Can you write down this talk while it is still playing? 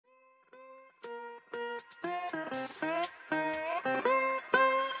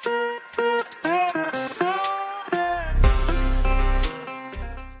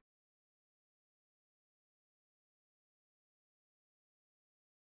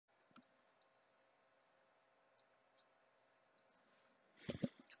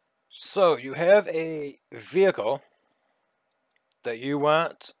So you have a vehicle that you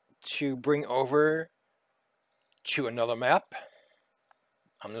want to bring over to another map.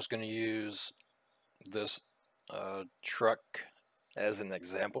 I'm just going to use this truck as an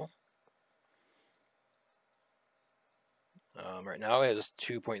example. Right now it has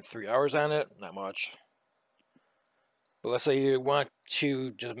 2.3 hours on it, not much. But let's say you want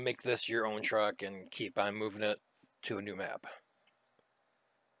to just make this your own truck and keep on moving it to a new map.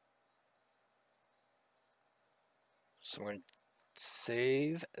 So I'm going to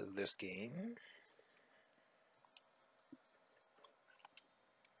save this game.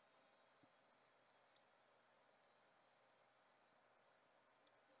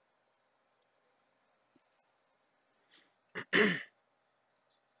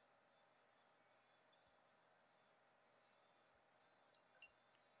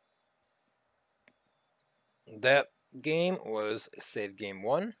 That game was save game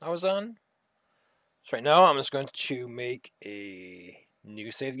 1 I was on. So right now I'm just going to make a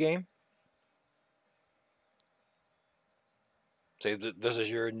new save game. Say that this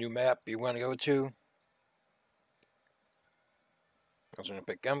is your new map you want to go to. I was going to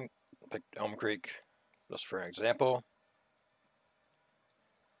pick Elm Creek just for an example.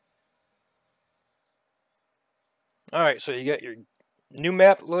 Alright, so you get your new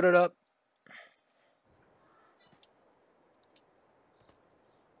map loaded up.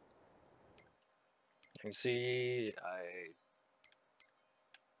 You can see I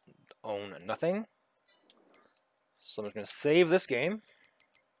own nothing. So I'm just going to save this game.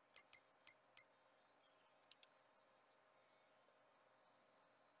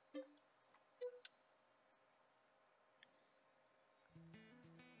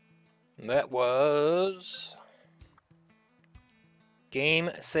 And that was game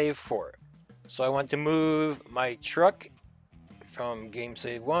save 4. So I want to move my truck from game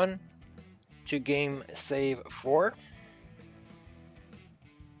save 1 to game save 4.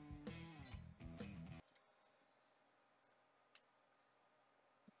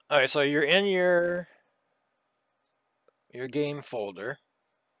 Alright, so you're in your game folder.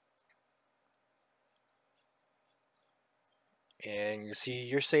 And you see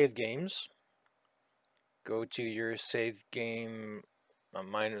your save games. Go to your save game.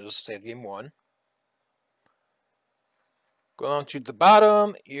 Mine is save game 1. Go down to the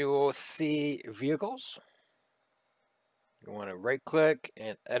bottom, you will see vehicles. You want to right click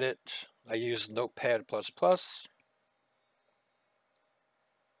and edit. I use Notepad++.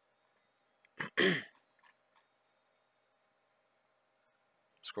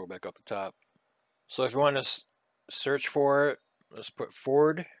 Scroll back up the top. So if you want to search for it, let's put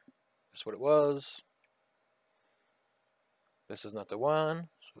Ford. That's what it was. This is not the one,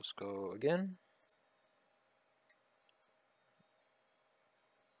 so let's go again.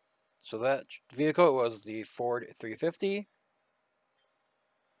 So that vehicle was the Ford 350.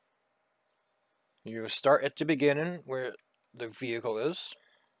 You start at the beginning where the vehicle is.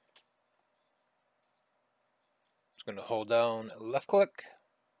 Just going to hold down left click.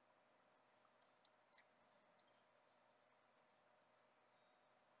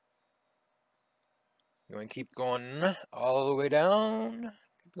 You're going to keep going all the way down.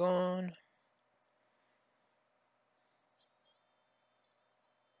 Keep going.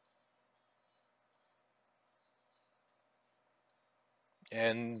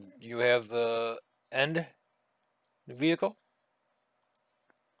 And you have the end vehicle.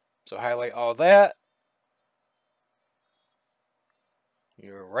 So highlight all that.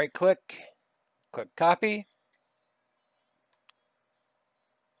 You right click, click copy.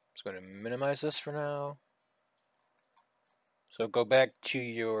 Just going to minimize this for now. So go back to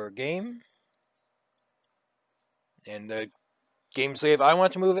your game. And the game save I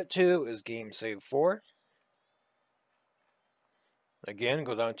want to move it to is game save 4. Again,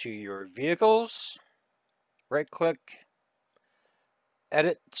 go down to your vehicles, right click,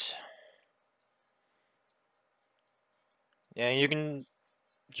 edit. And you can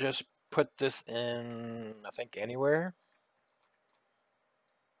just put this in, I think, anywhere.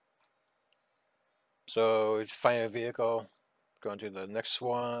 So you find a vehicle, go into the next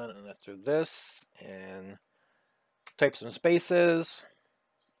one, and after this, and type some spaces.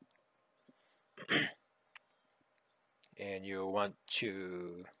 And you want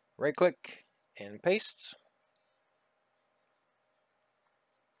to right click and paste.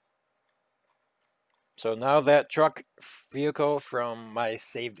 So now that truck vehicle from my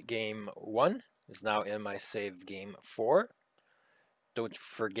saved game 1 is now in my saved game 4. Don't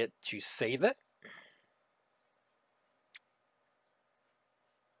forget to save it.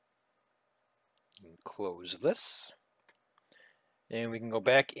 Close this. And we can go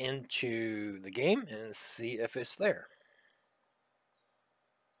back into the game and see if it's there.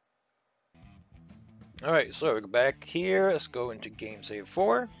 Alright, so we go back here. Let's go into Game Save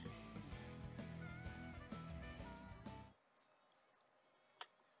 4.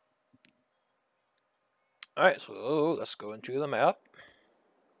 Alright, so let's go into the map.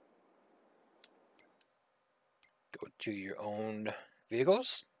 Go to your own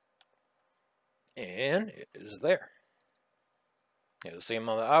vehicles. And it is there. The same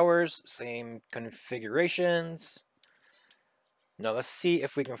amount of hours, same configurations. Now let's see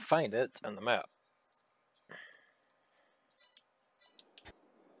if we can find it on the map.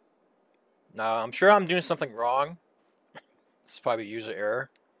 Now I'm sure I'm doing something wrong. It's probably user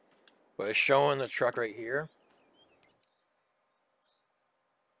error. But it's showing the truck right here.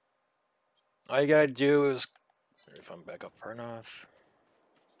 All you gotta do is, if I'm back up far enough.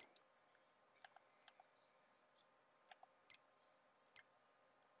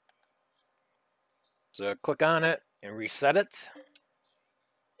 So click on it and reset it.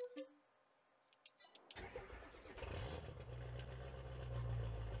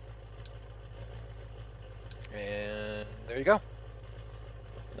 And there you go.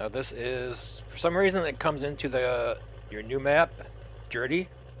 Now this is, for some reason it comes into your new map dirty,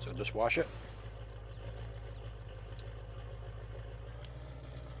 so just wash it.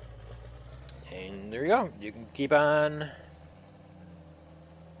 And there you go. You can keep on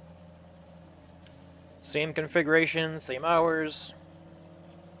same configuration, same hours.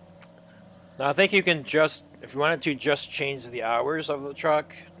 Now I think you can just, if you wanted to, just change the hours of the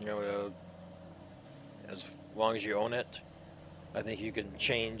truck, you know, as long as you own it. I think you can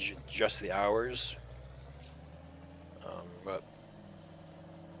change just the hours. But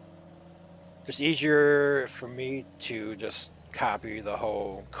it's easier for me to just copy the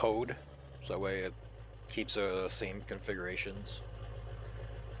whole code, so that way it keeps the same configurations.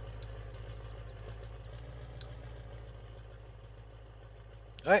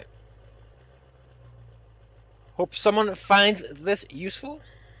 Alright. Hope someone finds this useful.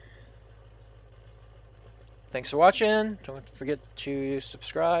 Thanks for watching. Don't forget to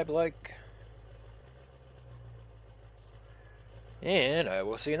subscribe, like, and I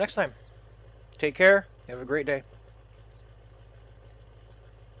will see you next time. Take care. Have a great day.